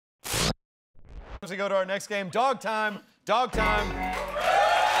we go to our next game, Dog Time. Dog Time.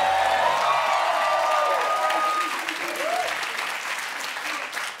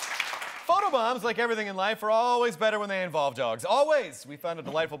 Photobombs, like everything in life, are always better when they involve dogs. Always! We found a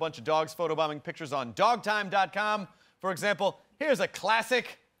delightful bunch of dogs photobombing pictures on dogtime.com. For example, here's a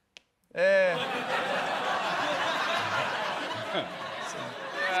classic. He's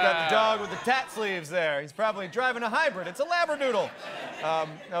got the dog with the tat sleeves there. He's probably driving a hybrid. It's a Labradoodle.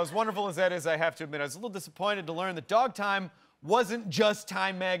 Now, as wonderful as that is, I have to admit, I was a little disappointed to learn that Dog Time wasn't just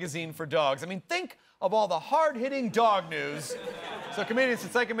Time magazine for dogs. I mean, think of all the hard-hitting dog news. So, comedians,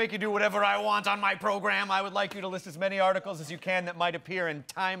 since I can make you do whatever I want on my program, I would like you to list as many articles as you can that might appear in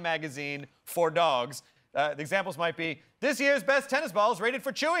Time magazine for dogs. The examples might be, this year's best tennis balls rated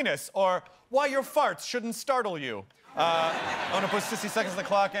for chewiness, or why your farts shouldn't startle you. I'm gonna put 60 seconds on the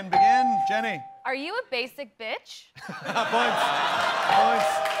clock and begin. Jenny. Are you a basic bitch? Points.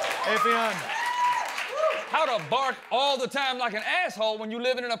 Affion. How to bark all the time like an asshole when you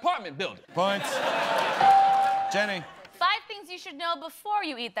live in an apartment building. Points. Jenny. 5 things you should know before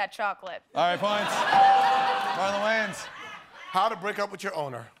you eat that chocolate. All right, points. Marlon Wayans. How to break up with your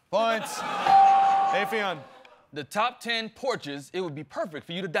owner. Points. Affion. The top 10 porches it would be perfect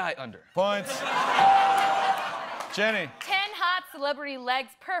for you to die under. Points. Jenny. 10 hot celebrity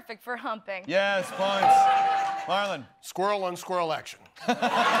legs perfect for humping. Yes, points. Marlon. Squirrel on squirrel action.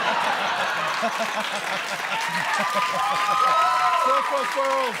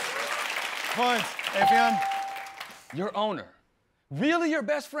 Squirrels. Points. Affion. Your owner. Really your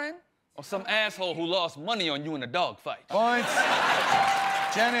best friend? Or some asshole who lost money on you in a dog fight? Points.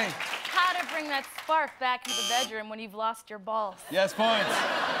 Jenny. How to bring that spark back into the bedroom when you've lost your balls. Yes, points.